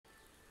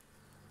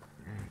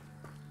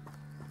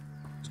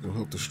Go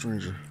help the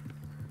stranger.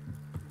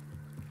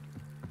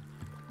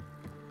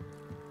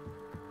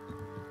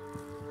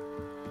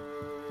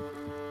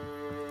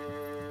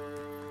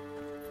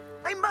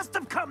 They must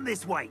have come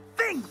this way.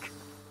 Think!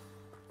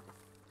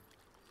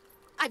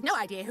 I've no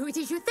idea who it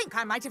is you think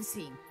I might have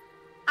seen.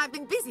 I've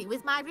been busy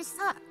with my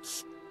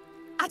research.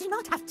 I do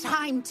not have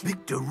time to...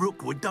 Victor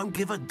Rookwood don't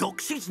give a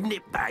doxy's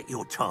nip back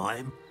your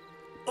time.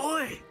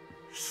 Oi!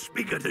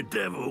 Speak of the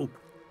devil.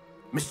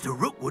 Mr.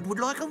 Rookwood would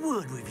like a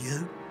word with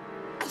you.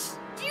 A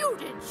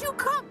student? You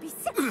can't be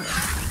sick.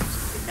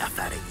 Enough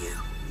out of you.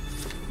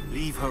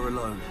 Leave her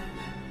alone.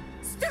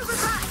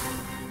 Stupefy!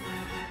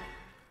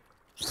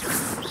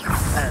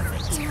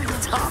 Perfect.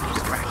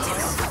 Target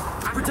practice.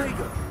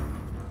 Protego.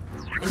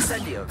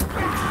 Incendio.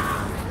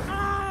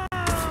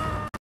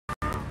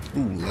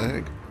 Ooh,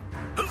 lag.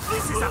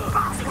 This is a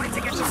fast way to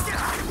get you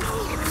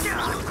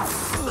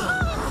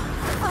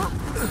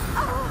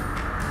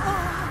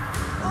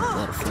A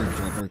lot of frame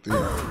drop right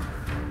there.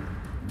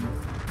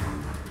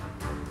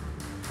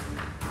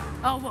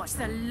 I'll watch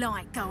the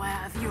light go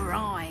out of your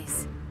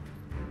eyes.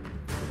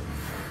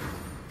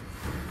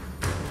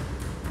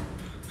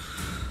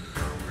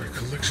 Alright,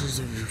 collections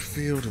of your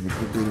field have been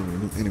updated with a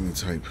new enemy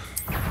type.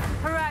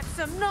 Perhaps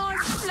some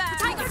nice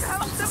flowers. Take it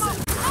home, some more.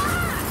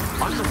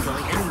 I'm not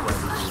going anywhere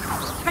with you.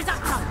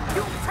 Presenter,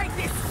 you'll take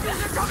this as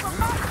a drop of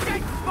my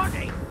dead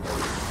body.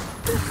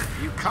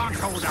 You can't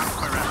hold out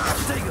forever.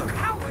 Protego.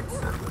 Cowards!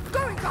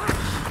 Going back!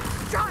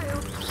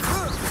 Child!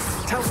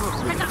 Tell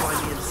Rookwood to find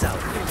me himself.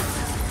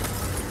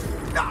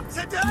 Not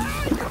today!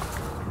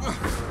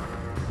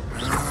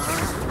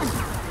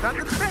 That's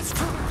the best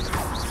tool.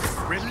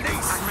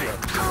 Release me.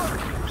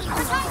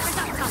 Presenter!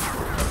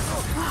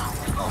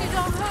 Did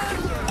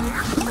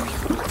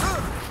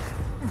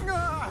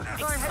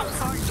I hurt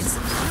you?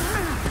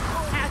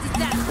 How did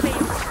that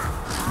feel?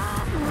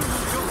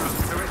 You'll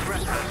to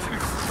regret that.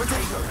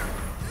 Protego.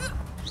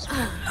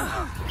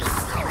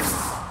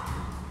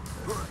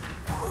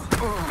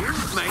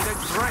 You've made a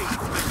great.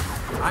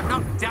 I'm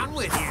not done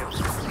with you.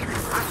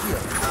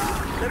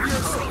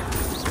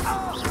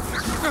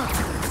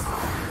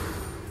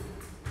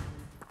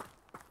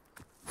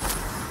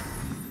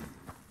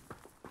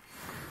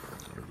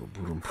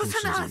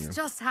 What on earth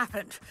just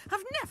happened?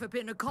 I've never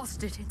been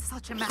accosted in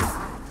such a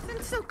manner.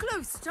 And so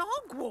close to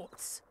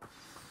Hogwarts.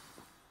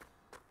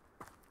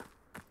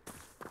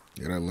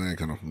 Yeah, that lag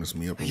kind of messed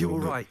me up a Are you little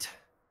bit. alright?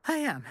 I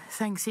am,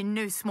 thanks in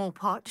no small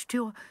part to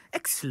your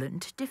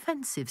excellent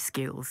defensive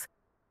skills.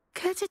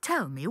 Care to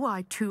tell me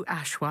why two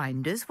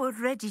Ashwinders were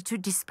ready to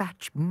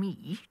dispatch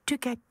me to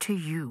get to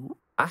you?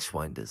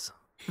 Ashwinders?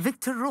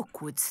 Victor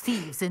Rookwood's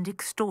thieves and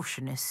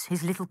extortionists,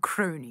 his little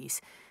cronies.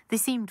 They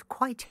seemed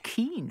quite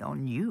keen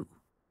on you.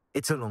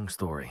 It's a long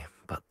story,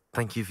 but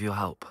thank you for your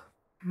help.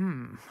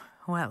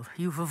 Well,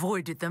 you've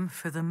avoided them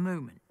for the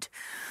moment.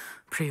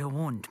 Priya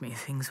warned me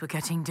things were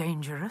getting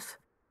dangerous.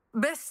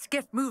 Best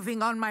get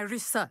moving on my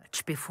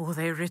research before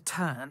they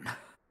return.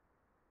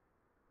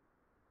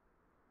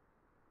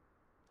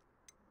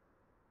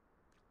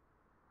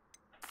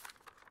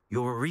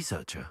 You're a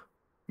researcher?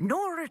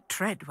 Nora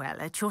Treadwell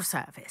at your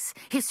service,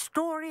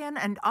 historian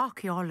and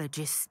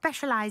archaeologist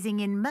specializing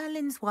in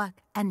Merlin's work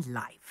and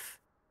life.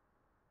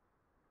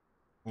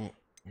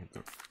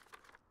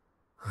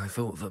 I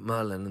thought that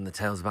Merlin and the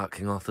tales about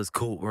King Arthur's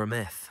court were a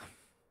myth.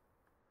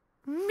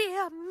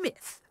 Mere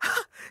myth.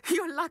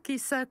 You're lucky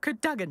Sir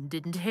Cadogan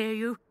didn't hear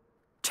you.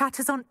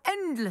 Chatters on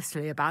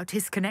endlessly about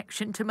his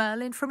connection to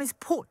Merlin from his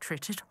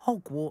portrait at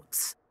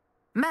Hogwarts.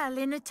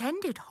 Merlin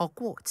attended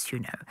Hogwarts, you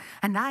know,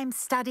 and I'm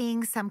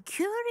studying some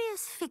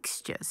curious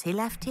fixtures he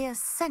left here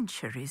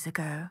centuries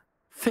ago.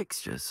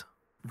 Fixtures?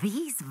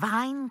 These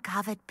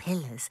vine-covered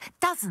pillars,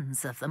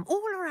 dozens of them,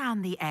 all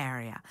around the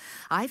area.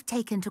 I've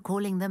taken to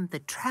calling them the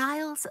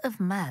Trials of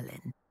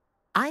Merlin.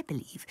 I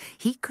believe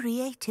he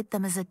created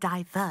them as a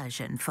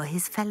diversion for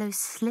his fellow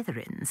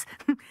Slytherins.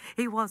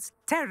 He was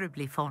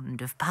terribly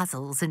fond of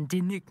puzzles and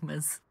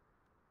enigmas.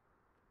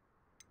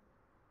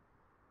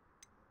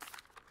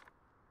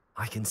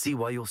 I can see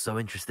why you're so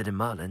interested in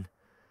Merlin.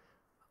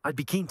 I'd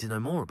be keen to know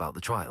more about the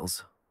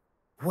trials.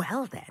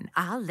 Well then,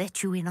 I'll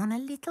let you in on a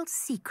little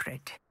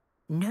secret.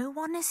 No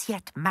one has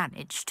yet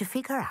managed to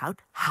figure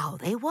out how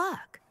they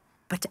work.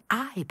 But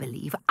I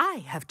believe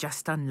I have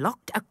just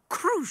unlocked a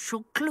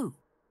crucial clue.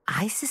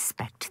 I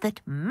suspect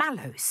that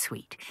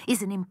Mallowsweet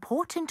is an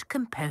important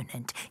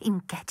component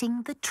in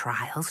getting the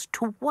trials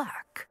to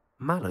work.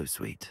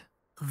 Mallowsweet?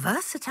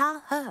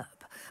 Versatile herb.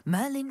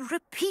 Merlin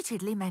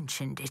repeatedly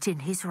mentioned it in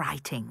his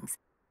writings.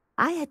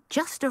 I had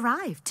just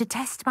arrived to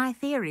test my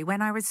theory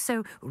when I was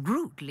so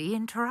rudely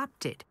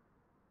interrupted.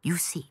 You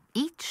see,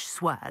 each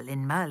swirl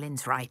in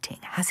Merlin's writing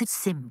has a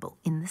symbol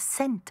in the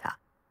centre.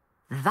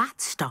 That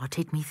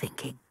started me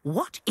thinking,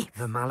 what if...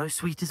 The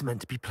Mallowsweet is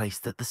meant to be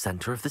placed at the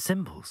centre of the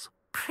symbols.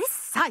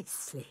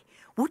 Precisely.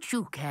 Would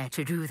you care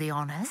to do the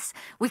honours?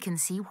 We can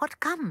see what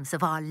comes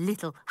of our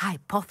little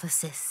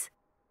hypothesis.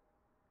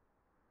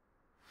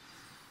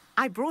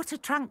 I brought a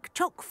trunk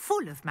chock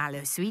full of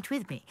Mallowsweet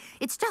with me.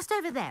 It's just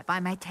over there by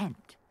my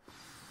tent.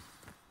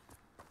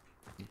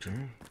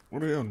 Okay.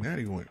 Where the hell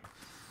Natty went?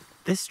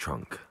 This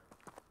trunk.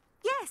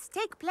 Yes,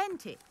 take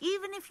plenty,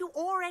 even if you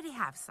already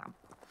have some.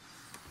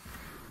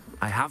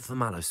 I have the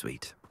mallow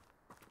sweet.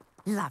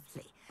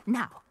 Lovely.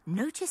 Now,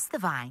 notice the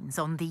vines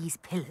on these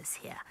pillars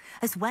here,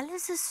 as well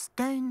as a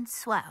stone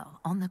swell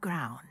on the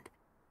ground.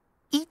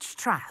 Each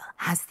trial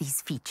has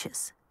these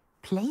features.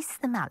 Place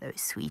the mallow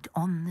sweet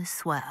on the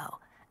swell,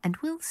 and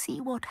we'll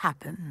see what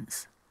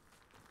happens.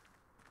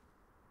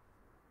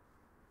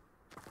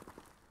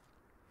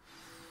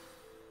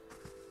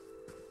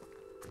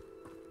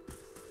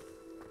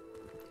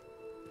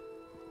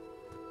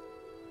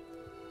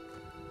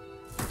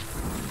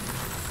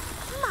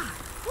 My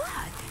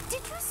word!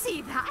 Did you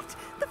see that?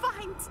 The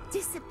vines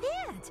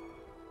disappeared.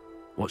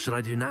 What should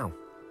I do now?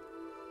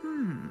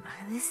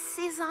 This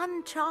is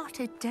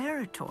uncharted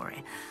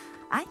territory.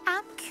 I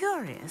am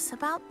curious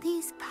about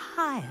these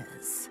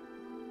pyres.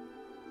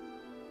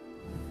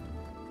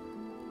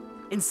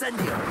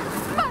 Incendio!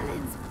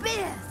 Merlin's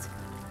beard!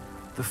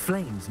 The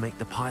flames make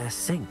the pyre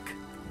sink.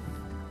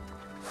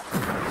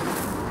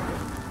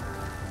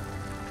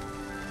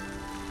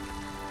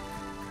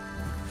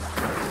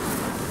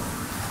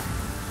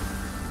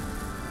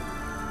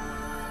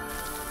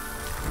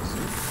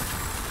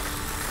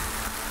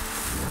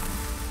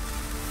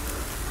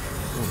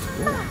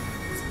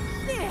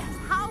 Beard,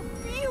 how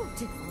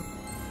beautiful!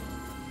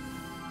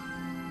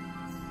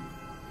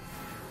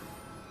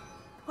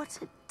 What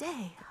a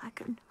day. I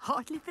can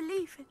hardly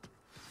believe it.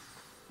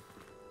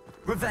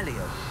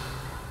 Revelio.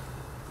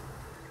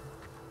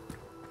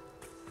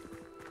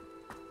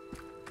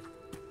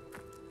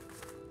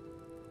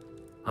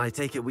 I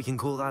take it we can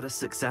call that a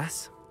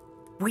success?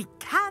 We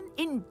can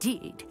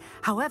indeed.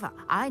 However,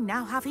 I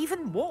now have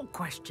even more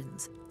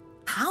questions.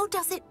 How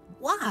does it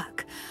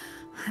work?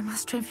 I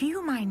must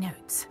review my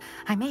notes.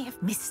 I may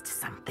have missed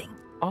something.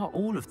 Are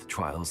all of the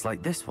trials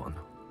like this one?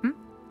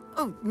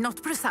 Oh,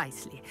 not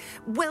precisely.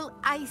 Well,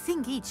 I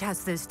think each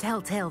has those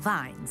telltale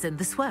vines and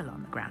the swirl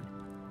on the ground.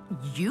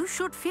 You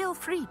should feel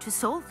free to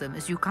solve them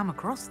as you come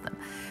across them.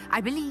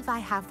 I believe I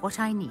have what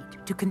I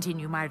need to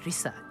continue my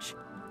research.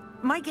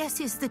 My guess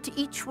is that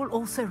each will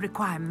also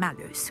require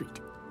mallow sweet,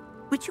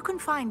 which you can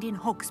find in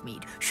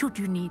Hogsmeade should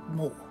you need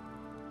more.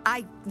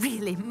 I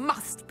really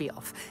must be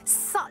off.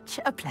 Such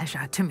a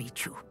pleasure to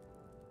meet you.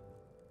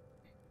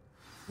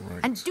 Right.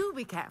 And do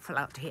be careful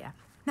out here.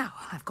 Now,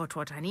 I've got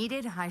what I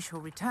needed. I shall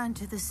return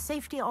to the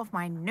safety of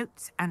my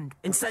notes and...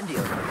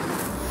 Incendio!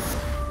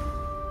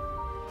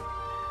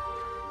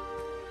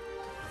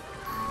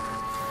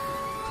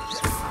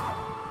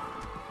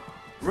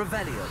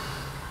 Revelio!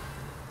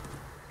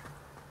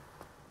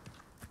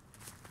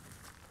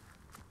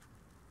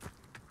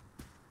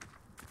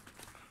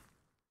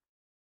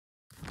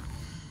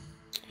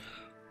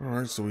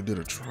 Alright, so we did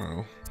a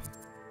trial.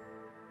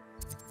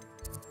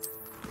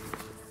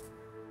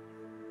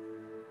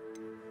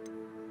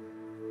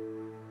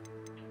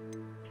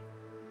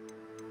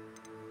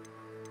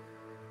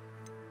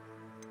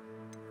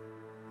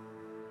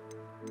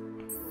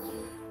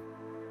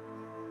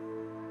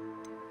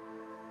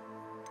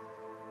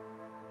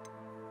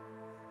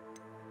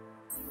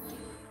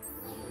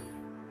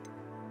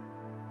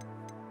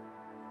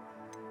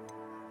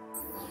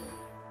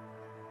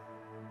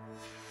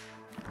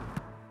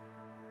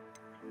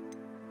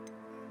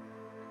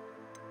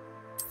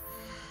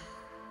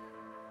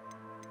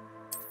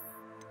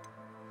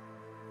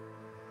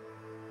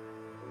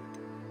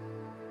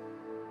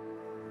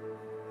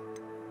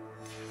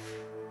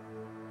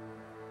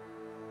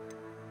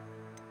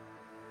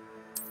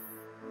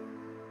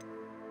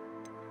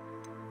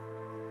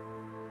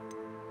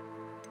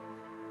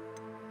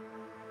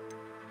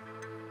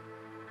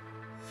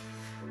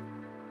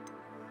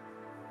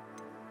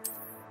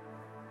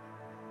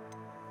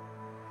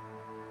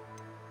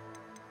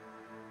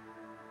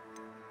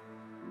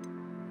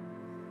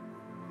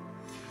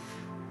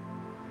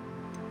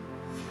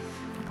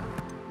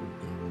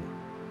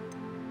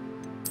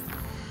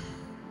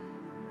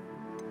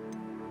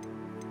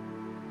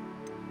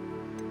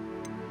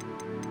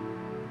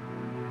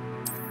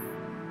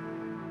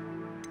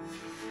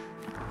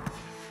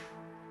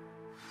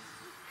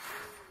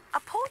 A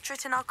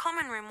portrait in our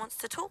common room wants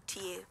to talk to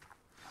you.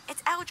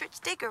 It's Eldritch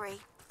Diggory.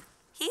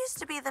 He used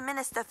to be the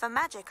Minister for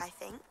Magic, I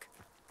think.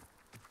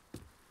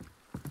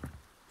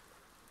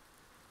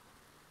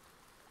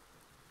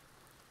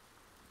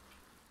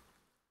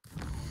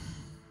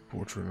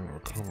 Portrait in our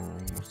common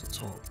room wants to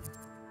talk.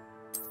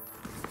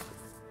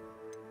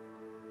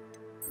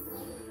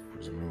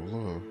 Prisoner of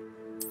love.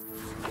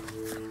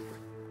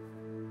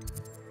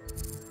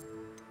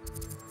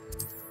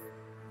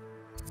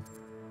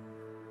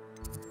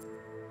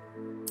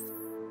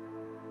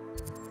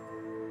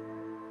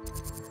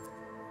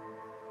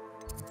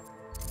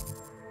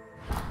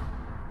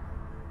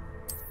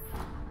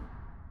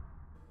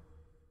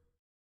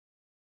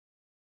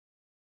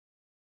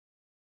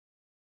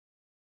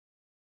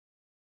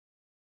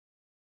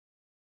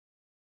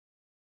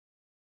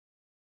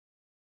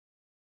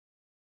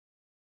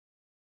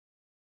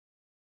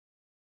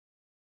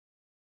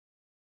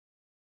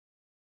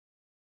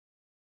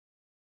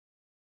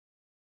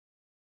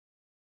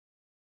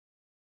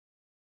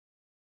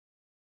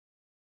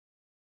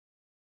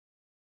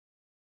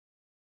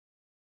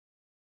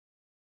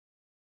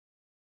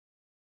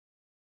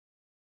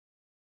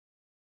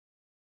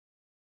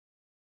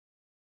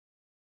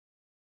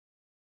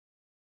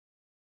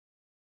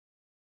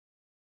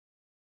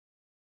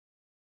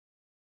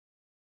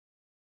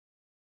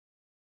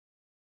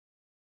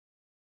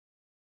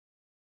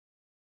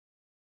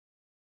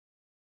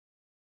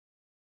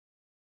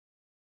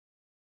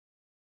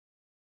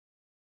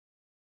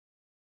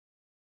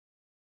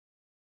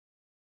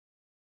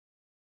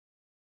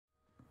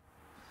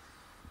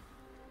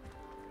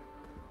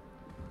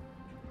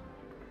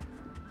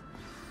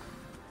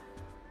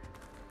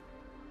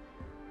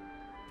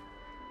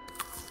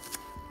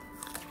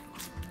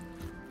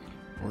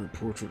 Alright,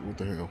 portrait, what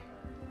the hell?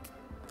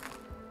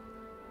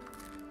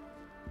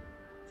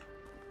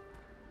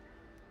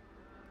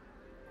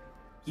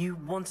 You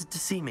wanted to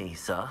see me,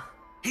 sir?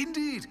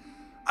 Indeed.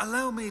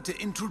 Allow me to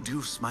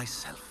introduce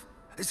myself.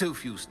 So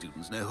few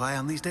students know who I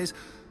am these days.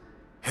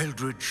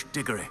 Eldridge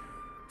Diggory,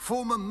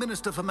 former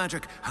Minister for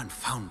Magic and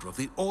founder of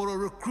the Aura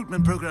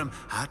Recruitment Program,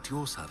 at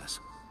your service.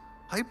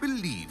 I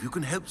believe you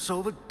can help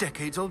solve a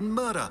decades-old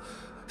murder,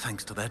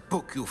 thanks to that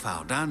book you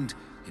found, and,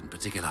 in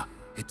particular,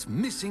 its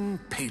missing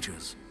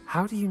pages.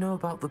 How do you know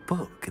about the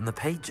book and the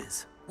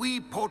pages? We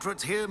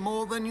portraits hear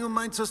more than you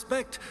might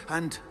suspect,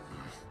 and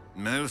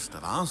most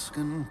of us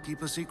can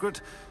keep a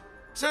secret.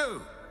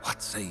 So,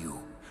 what say you?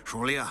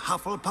 Surely a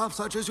Hufflepuff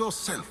such as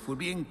yourself would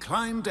be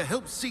inclined to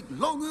help seek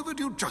long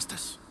overdue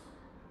justice.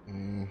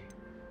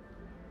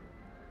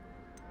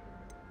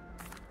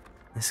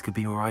 This could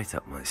be right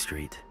up my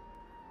street.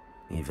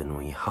 Even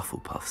we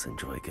Hufflepuffs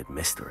enjoy a good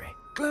mystery.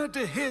 Glad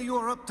to hear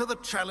you're up to the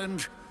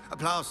challenge.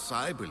 Plus,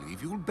 I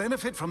believe you'll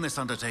benefit from this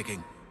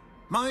undertaking.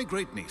 My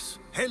great-niece,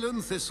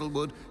 Helen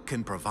Thistlewood,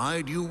 can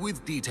provide you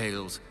with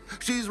details.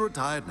 She's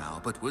retired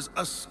now, but was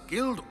a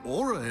skilled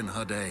aura in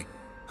her day.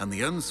 And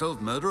the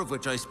unsolved murder of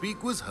which I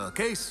speak was her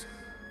case.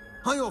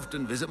 I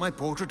often visit my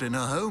portrait in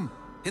her home,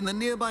 in the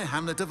nearby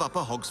hamlet of Upper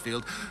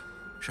Hogsfield.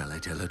 Shall I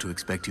tell her to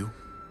expect you?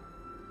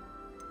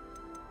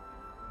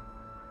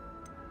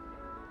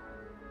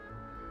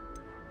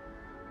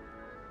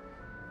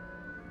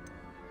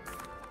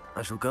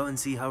 I shall go and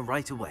see her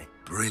right away.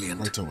 Brilliant.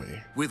 Right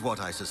away. With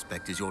what I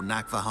suspect is your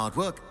knack for hard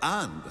work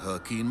and her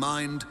keen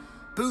mind,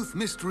 both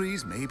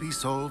mysteries may be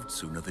solved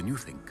sooner than you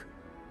think.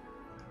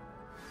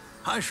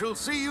 I shall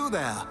see you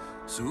there,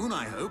 soon,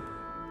 I hope.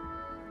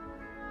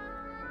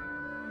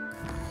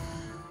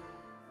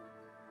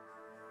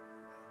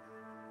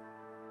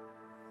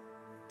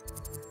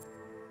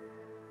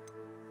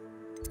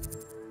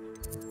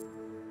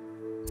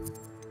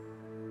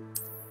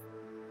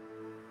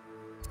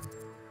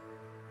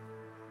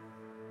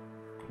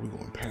 We're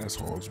going past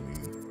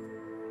Hogsmeade.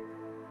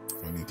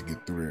 I need to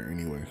get through there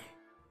anyway.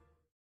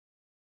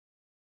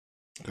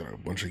 Got a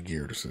bunch of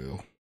gear to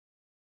sell.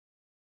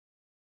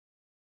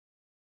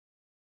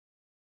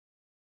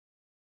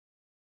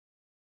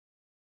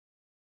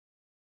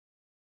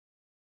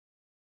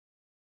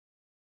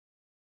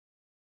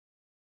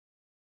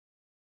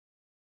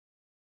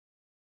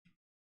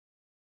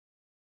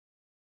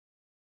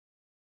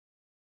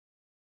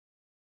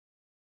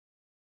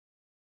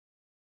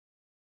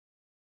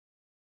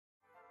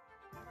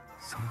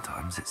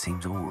 Sometimes it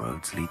seems all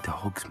roads lead to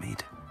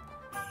Hogsmeade.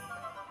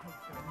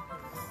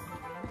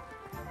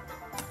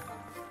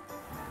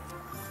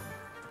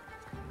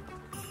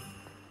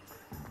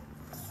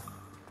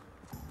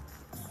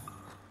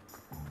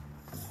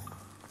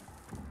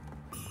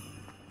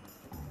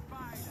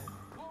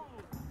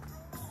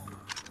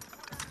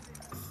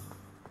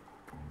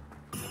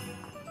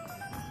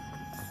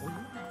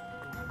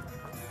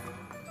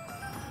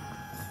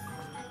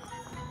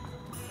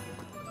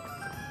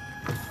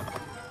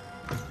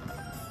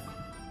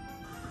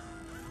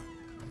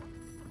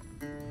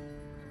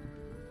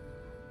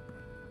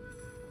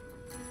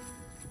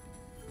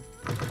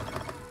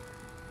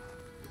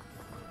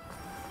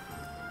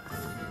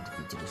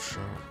 To the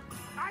shop.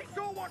 I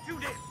saw what you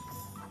did!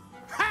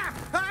 Ha!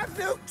 I've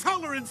no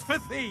tolerance for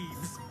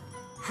thieves!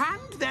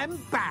 Hand them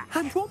back!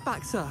 Hand what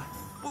back, sir?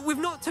 We've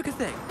not took a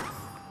thing.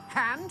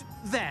 Hand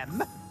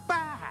them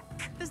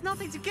back! There's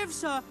nothing to give,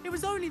 sir. It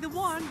was only the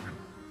one.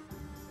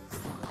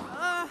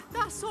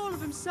 That's all of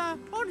them, sir.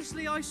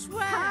 Honestly, I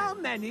swear. How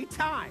many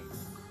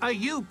times are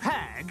you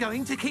pair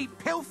going to keep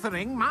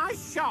pilfering my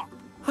shop?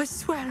 I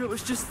swear it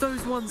was just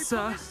those ones, We sir.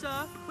 promise,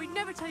 sir. We'd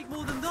never take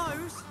more than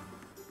those.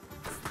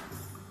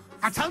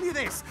 I tell you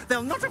this,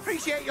 they'll not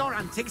appreciate your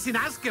antics in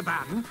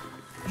Azkaban.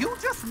 You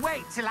just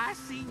wait till I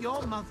see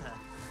your mother.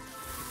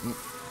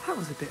 That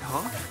was a bit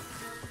harsh.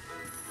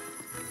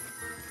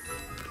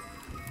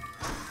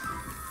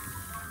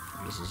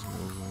 This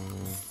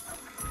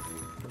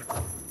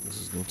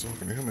is no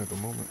talking to him at the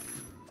moment.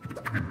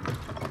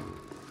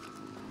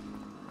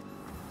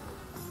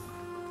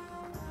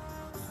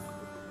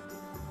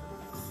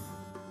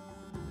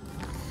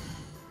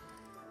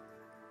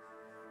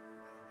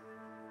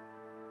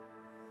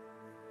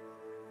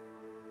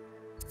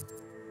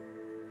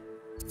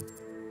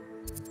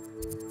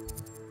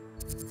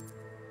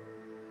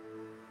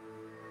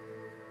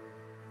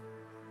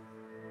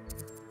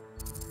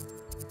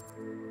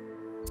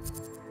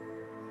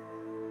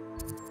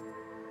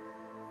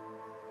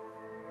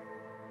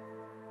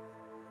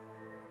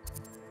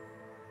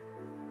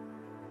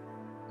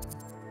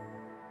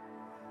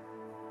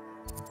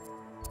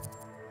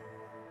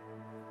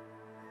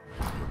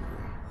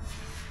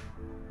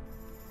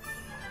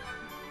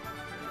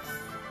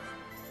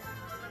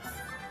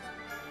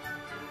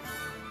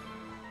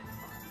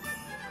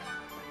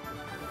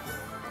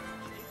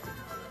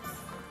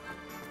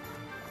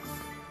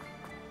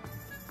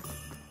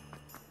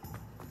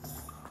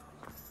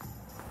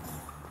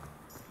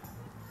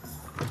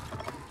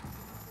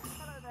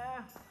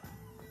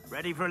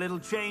 Ready for a little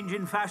change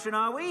in fashion,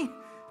 are we?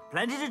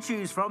 Plenty to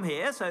choose from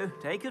here, so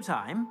take your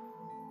time.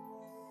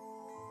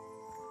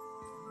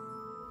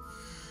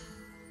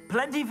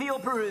 Plenty for your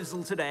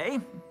perusal today.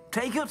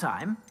 Take your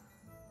time.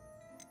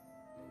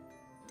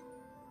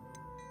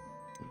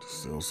 To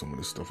sell some of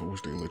this stuff, I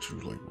wish they let you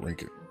like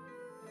rank it.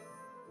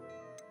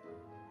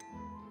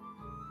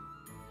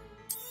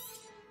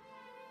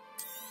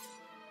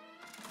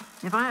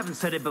 If I haven't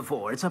said it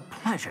before, it's a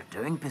pleasure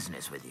doing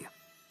business with you.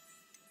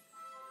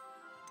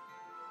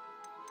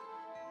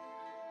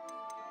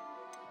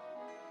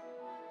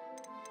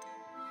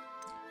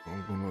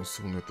 I'm gonna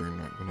assume that they're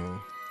not gonna.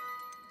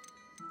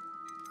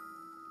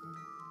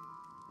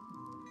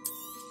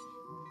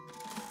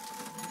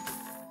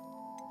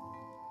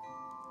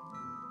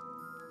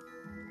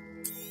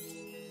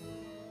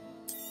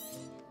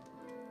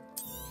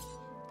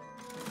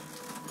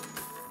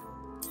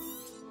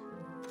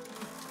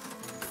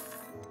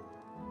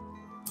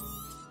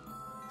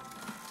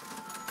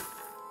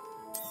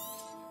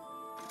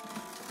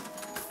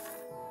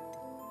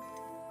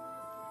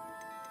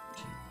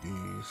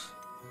 These.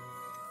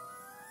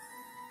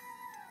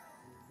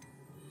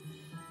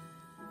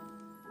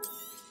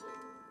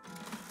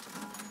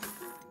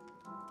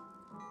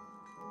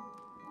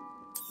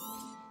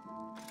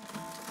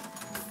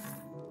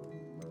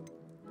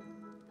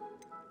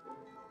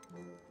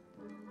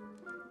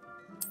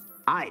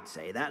 I'd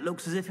say that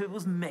looks as if it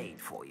was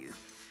made for you.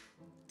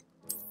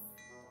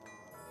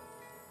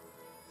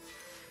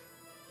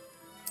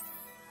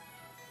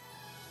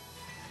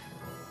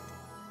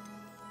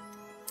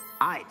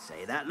 I'd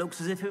say that looks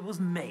as if it was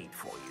made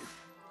for you.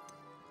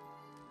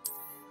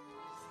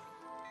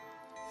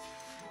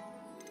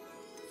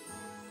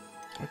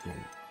 I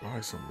can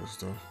buy some of this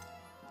stuff.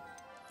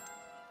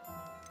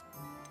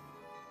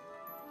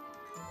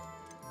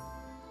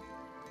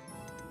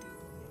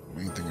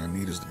 Main thing I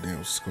need is the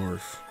damn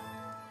scarf.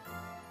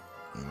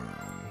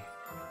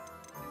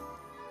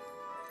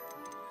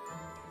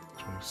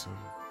 27.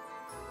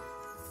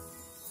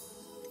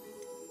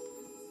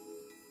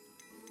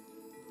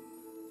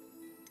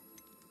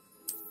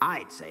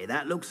 I'd say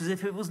that looks as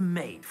if it was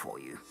made for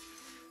you.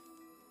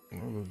 I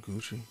look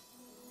Gucci.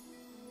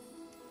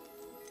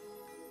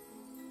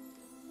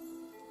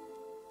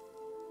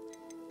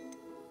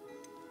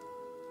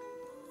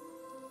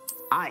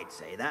 I'd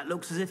say that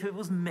looks as if it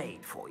was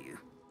made for you.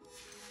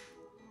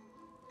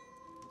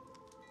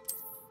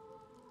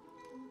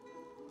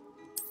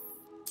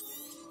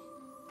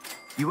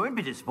 You won't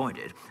be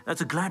disappointed. That's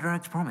a glad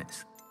rags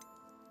promise.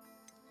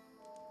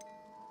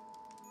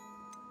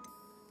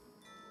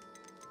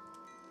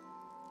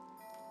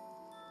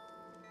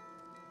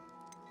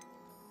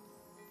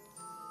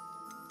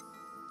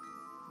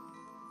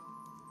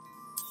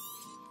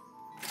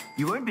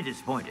 You won't be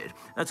disappointed.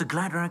 That's a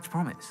glad rags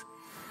promise.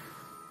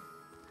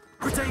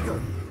 Protego!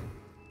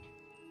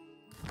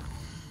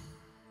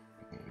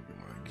 Look at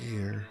my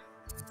gear.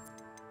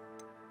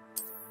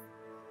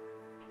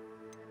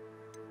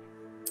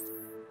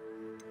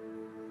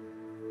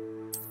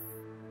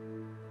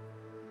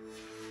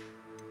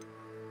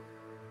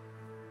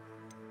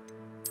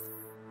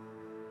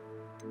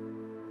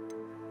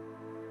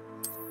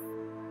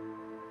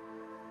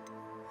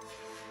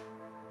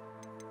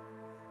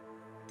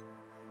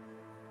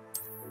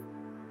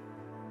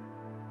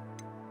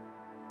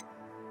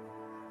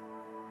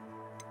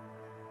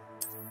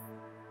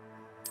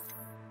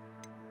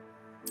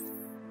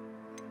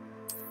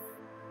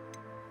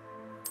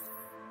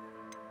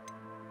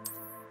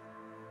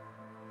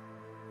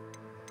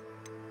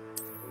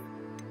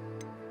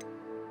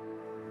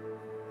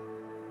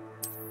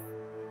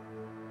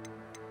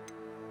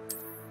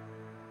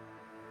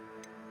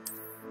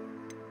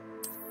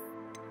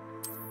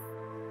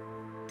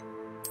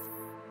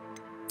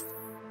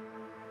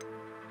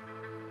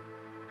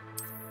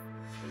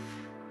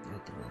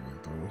 I think I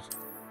like those.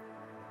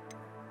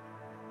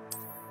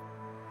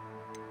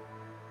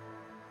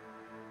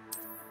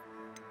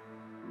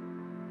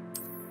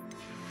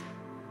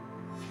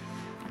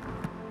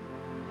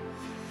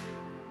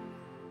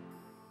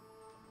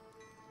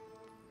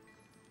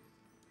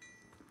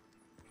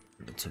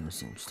 Gotta turn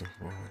some stuff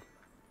on.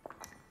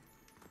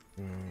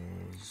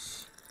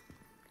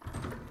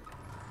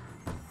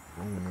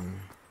 Roman.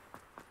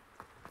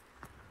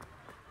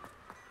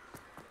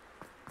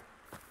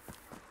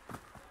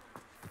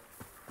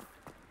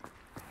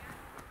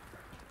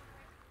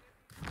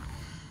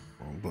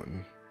 Wrong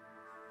button.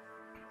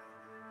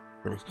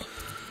 Gotta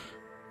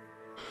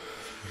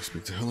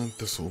speak to Helen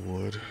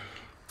Thistlewood.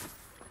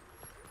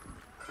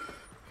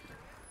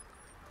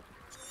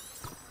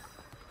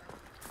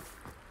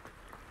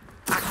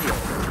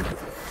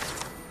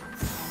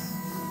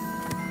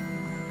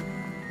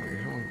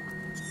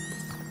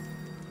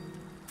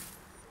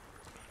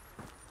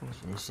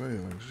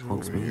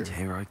 Hogsmeade,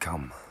 here I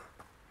come.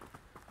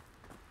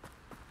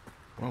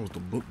 Why was the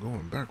book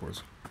going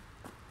backwards?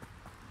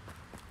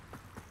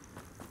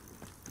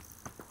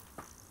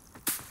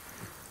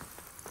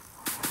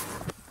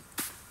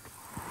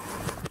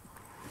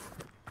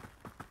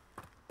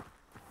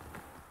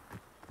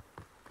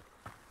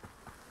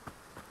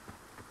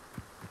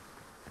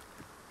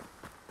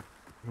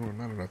 You know,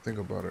 now that I think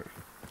about it,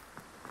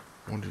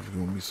 I wonder if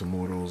you're gonna meet some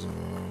more of those,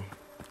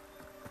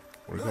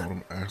 what do you call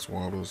them?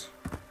 Ashwilders.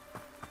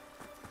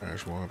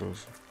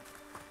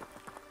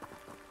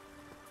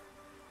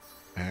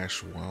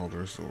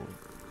 Ashwilders, or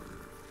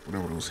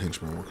whatever those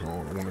henchmen were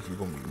called. I wonder if you're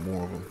gonna meet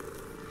more of them.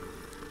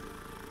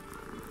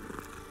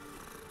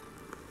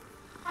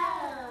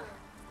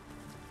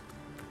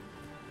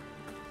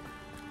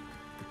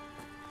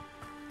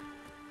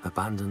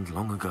 Abandoned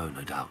long ago,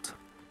 no doubt.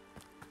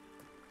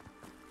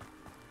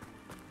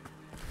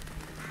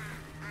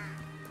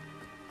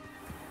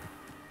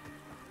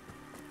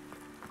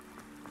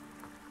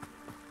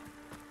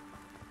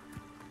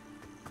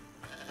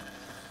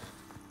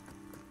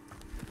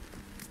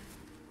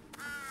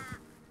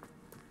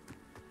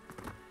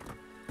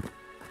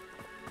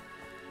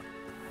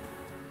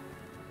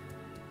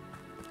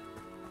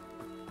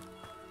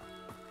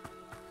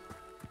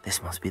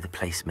 This must be the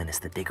place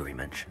Minister Diggory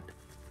mentioned.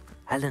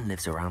 Helen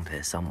lives around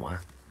here somewhere.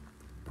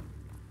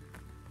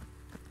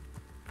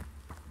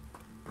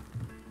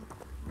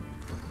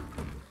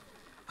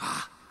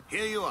 Ah,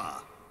 here you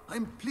are.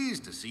 I'm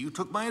pleased to see you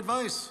took my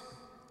advice.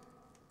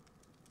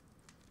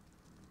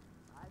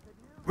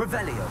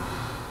 Revelio.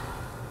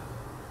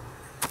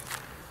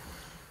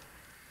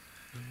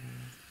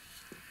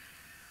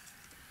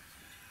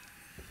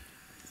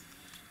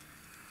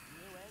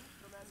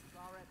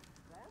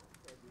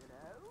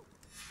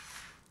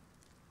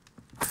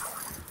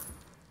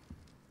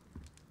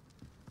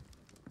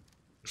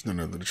 It's none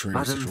other than the training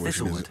Madam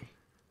situation, is Thistlewood, it?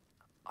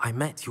 I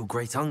met your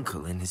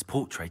great-uncle in his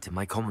portrait in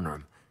my common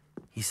room.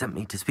 He sent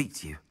me to speak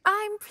to you.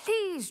 I'm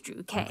pleased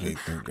you came. Okay,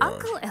 thank God.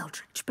 Uncle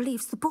Eldridge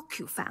believes the book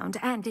you found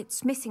and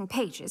its missing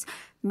pages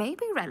may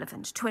be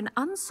relevant to an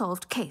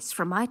unsolved case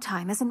from my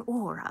time as an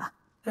aura.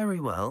 Very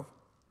well.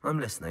 I'm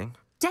listening.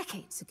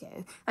 Decades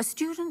ago, a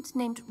student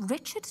named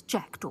Richard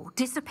Jackdaw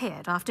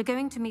disappeared after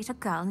going to meet a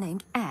girl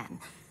named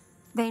Anne.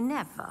 They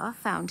never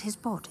found his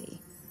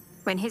body.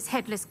 When his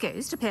headless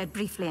ghost appeared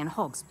briefly in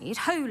Hogsmeade,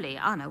 wholly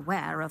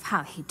unaware of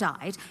how he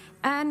died,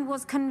 Anne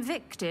was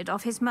convicted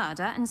of his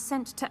murder and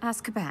sent to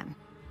Azkaban.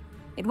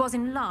 It was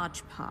in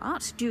large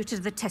part due to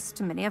the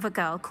testimony of a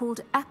girl called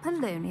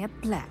Apollonia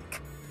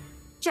Black.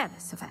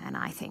 Jealous of Anne,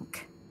 I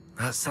think.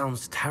 That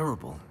sounds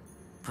terrible,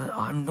 but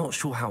I'm not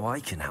sure how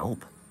I can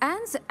help.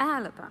 Anne's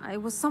alibi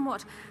was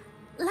somewhat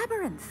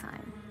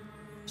labyrinthine.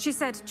 She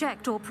said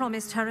Jackdaw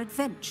promised her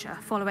adventure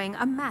following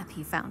a map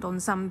he found on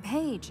some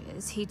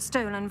pages he'd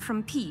stolen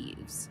from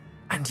Peeves.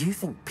 And do you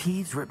think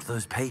Peeves ripped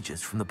those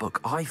pages from the book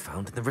I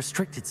found in the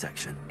restricted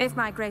section? If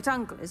my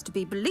great-uncle is to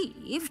be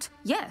believed,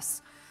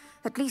 yes.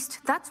 At least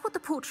that's what the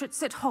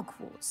portraits at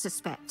Hogwarts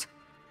suspect.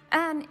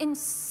 Anne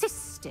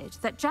insisted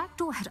that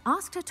Jackdaw had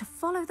asked her to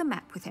follow the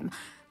map with him,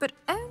 but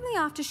only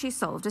after she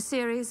solved a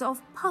series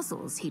of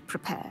puzzles he'd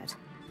prepared.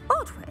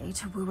 Odd way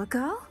to woo a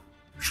girl.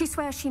 She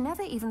swears she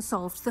never even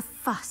solved the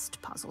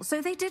first puzzle,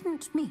 so they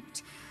didn't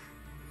meet.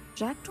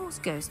 Jackdaw's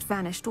ghost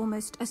vanished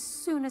almost as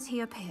soon as he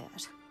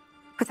appeared.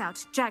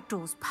 Without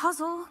Jackdaw's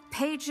puzzle,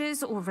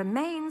 pages, or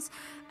remains,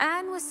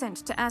 Anne was sent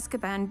to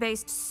Azkaban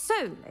based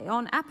solely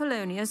on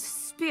Apollonia's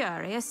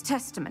spurious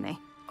testimony.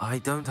 I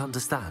don't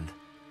understand.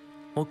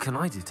 What can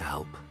I do to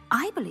help?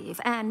 I believe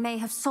Anne may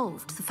have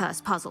solved the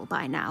first puzzle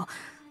by now,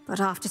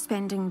 but after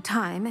spending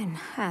time in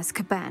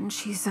Azkaban,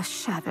 she's a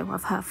shadow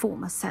of her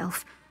former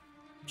self.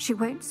 She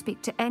won't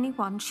speak to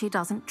anyone she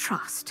doesn't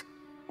trust,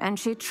 and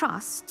she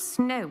trusts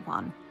no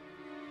one.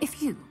 If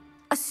you,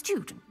 a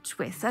student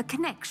with a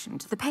connection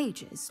to the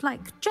pages,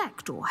 like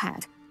Jackdaw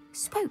had,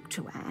 spoke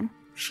to Anne,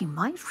 she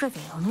might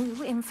reveal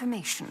new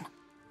information.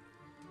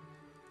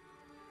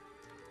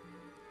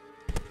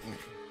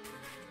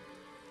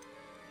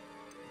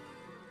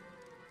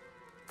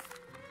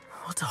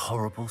 What a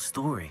horrible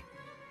story.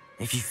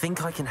 If you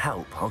think I can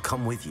help, I'll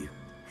come with you.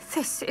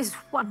 This is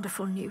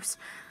wonderful news.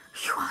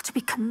 You are to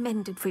be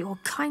commended for your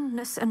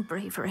kindness and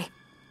bravery.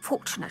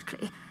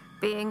 Fortunately,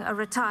 being a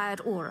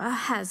retired aura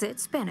has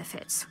its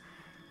benefits.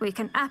 We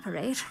can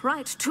apparate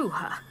right to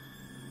her.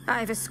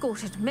 I've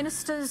escorted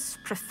ministers,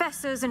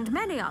 professors, and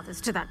many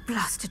others to that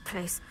blasted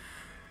place.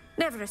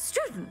 Never a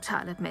student,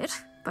 I'll admit,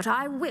 but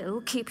I will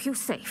keep you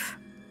safe.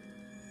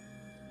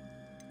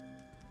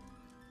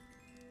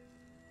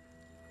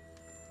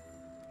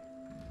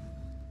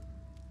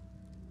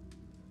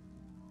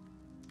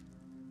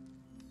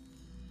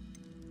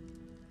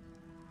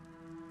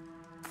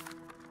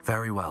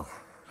 Very well.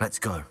 Let's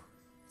go.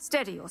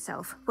 Steady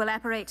yourself. We'll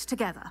apparate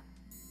together.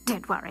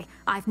 Don't worry,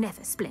 I've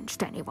never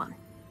splinched anyone.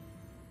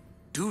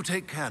 Do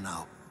take care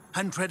now,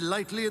 and tread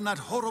lightly in that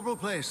horrible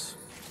place.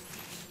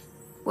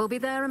 We'll be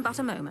there in but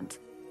a moment.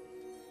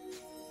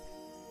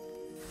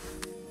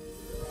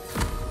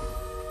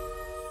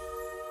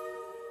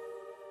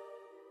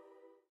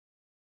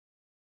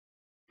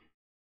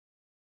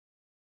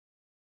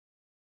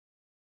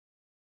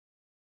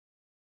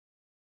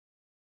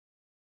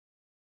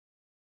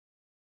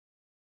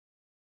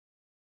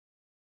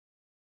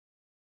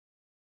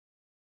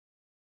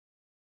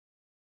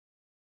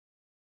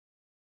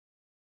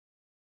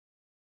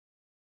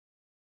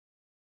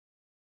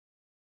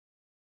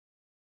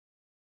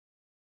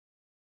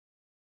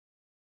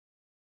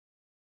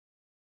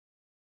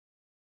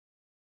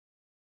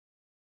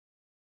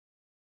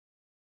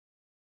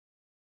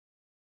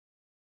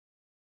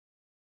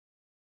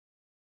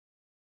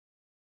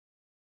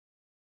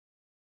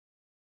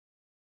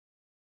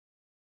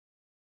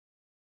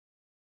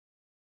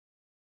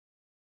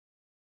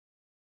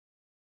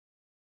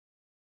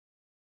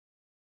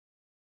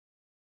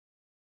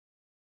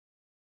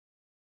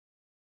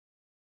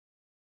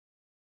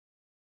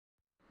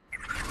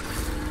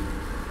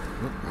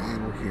 Oh,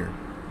 and we're here.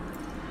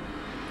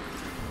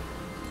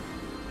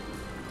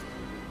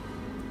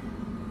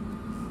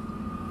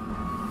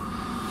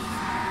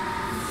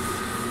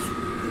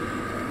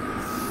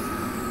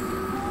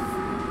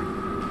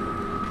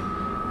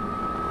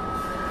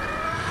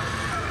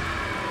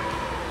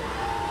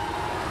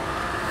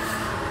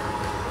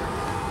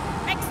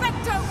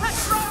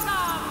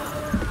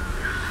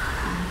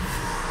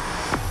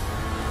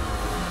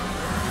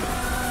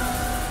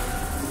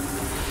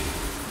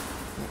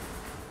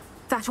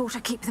 That ought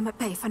to keep them at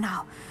bay for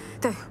now.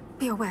 Though,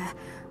 be aware,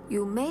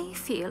 you may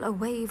feel a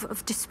wave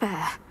of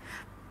despair.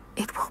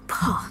 It will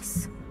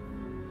pass.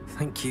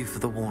 Thank you for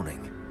the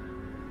warning.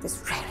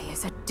 This really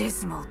is a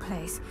dismal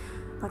place,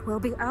 but we'll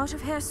be out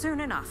of here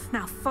soon enough.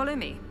 Now follow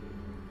me.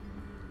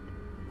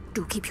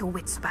 Do keep your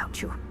wits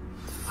about you.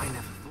 I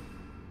never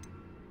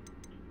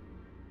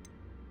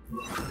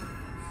thought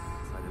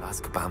I'd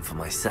Azkaban for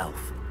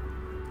myself.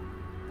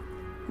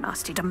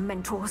 Nasty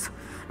Dementors.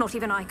 Not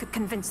even I could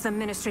convince the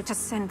Ministry to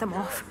send them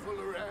off.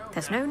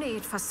 There's no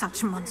need for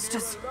such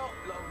monsters.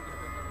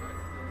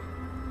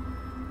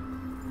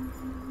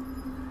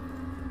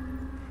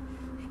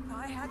 If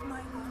I had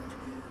my wand,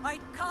 I'd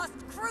cast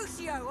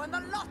Crucio on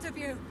the lot of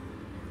you!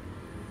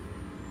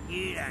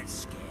 You don't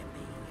scare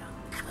me,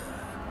 young cur.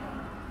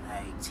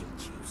 They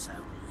teach you so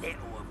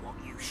little of what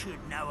you should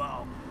know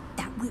of.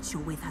 That witch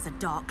you're with has a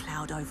dark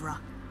cloud over her.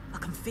 I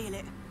can feel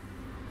it.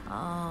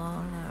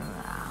 All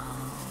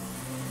around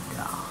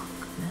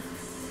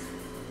darkness.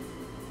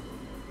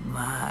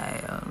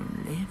 My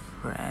only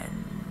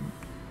friend,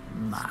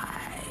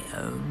 my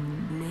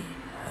only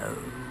hope.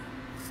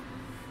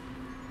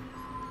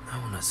 No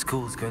one at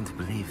school's going to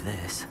believe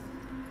this.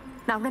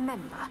 Now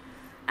remember,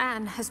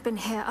 Anne has been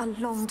here a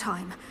long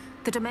time.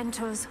 The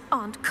Dementors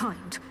aren't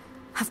kind.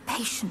 Have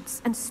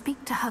patience and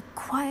speak to her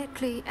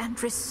quietly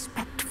and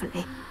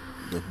respectfully.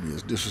 That'd be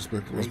as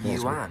disrespectful as Hey,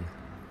 possible. you, Anne.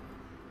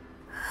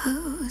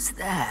 Who's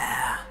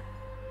there?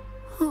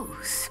 Who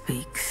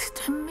speaks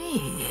to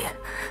me?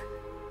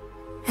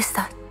 Is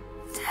that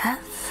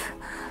death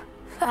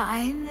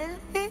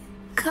finally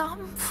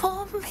come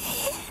for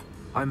me?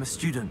 I'm a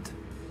student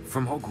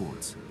from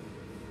Hogwarts.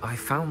 I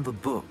found the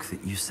book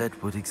that you said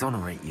would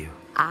exonerate you.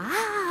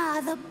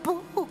 Ah, the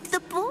book, the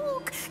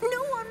book.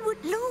 No one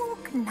would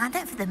look. None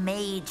of the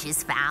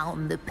mages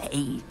found the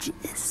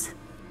pages.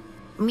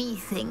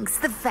 Methinks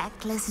the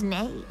feckless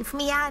knave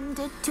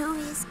meandered to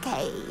his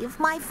cave.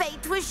 My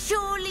fate was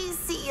surely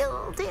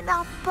sealed in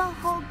Upper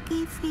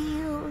Hoggy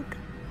Field.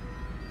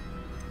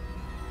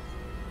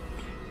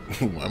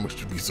 Why must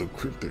you be so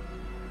cryptic?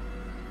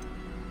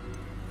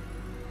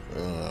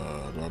 Do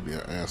I be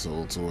an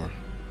asshole to her?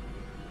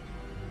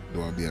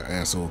 Do I be an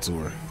asshole to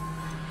her?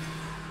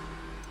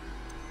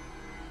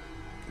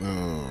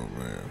 Oh,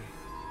 man.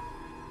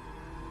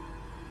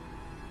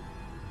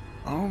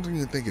 I don't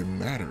even think it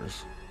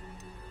matters.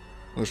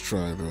 Let's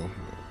try, though.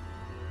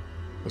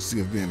 Let's see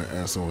if being an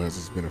asshole has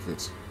its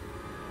benefits.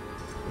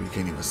 Well, you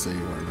can't even say it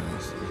right now.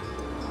 So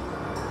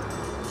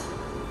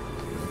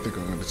I think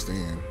I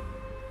understand.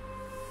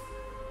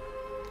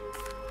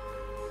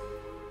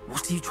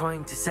 What are you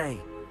trying to say?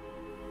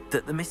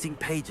 That the missing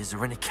pages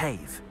are in a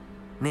cave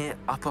near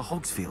Upper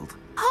Hogsfield?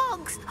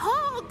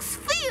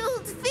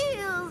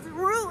 Field,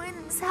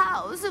 ruins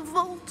house, a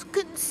vault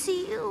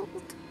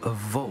concealed. A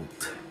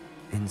vault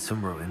in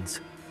some ruins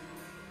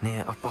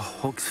near Upper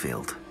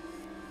Hogsfield.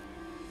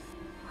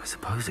 I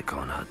suppose it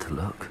can't hurt to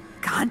look.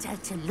 Can't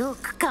hurt to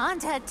look,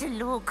 can't hurt to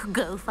look.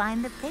 Go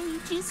find the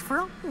pages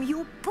from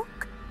your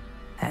book.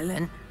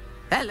 Helen,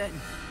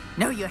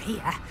 know you're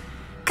here.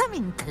 Come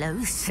in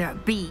closer,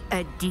 be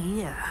a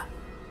dear.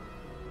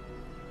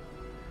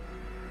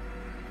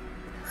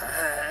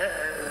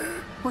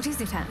 What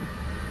is it, Anne?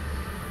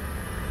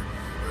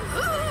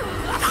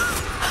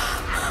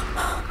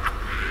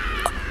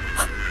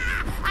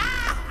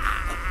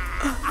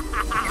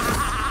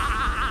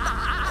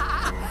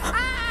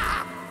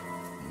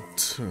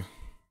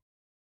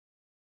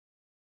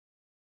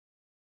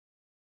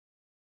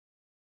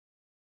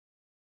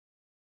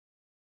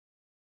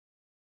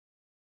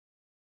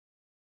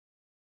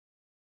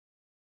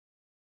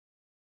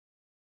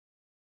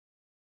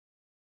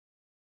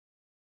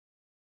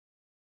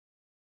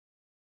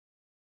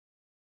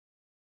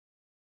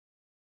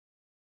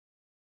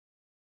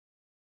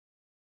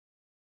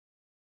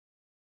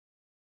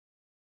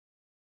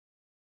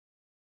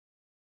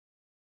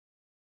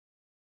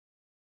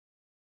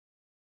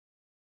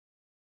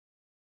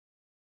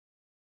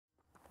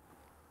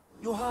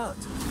 You're hurt.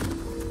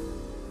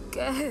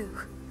 Go.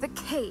 The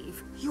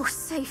cave. You're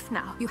safe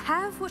now. You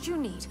have what you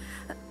need.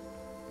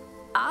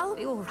 I'll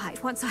be all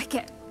right once I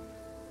get...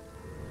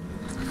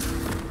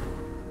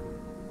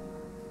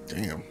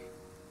 Damn.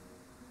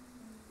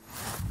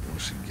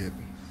 What's she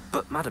getting?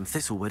 But, Madam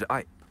Thistlewood,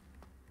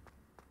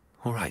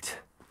 All right.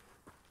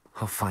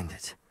 I'll find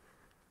it.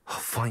 I'll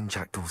find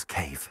Jackdaw's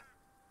cave.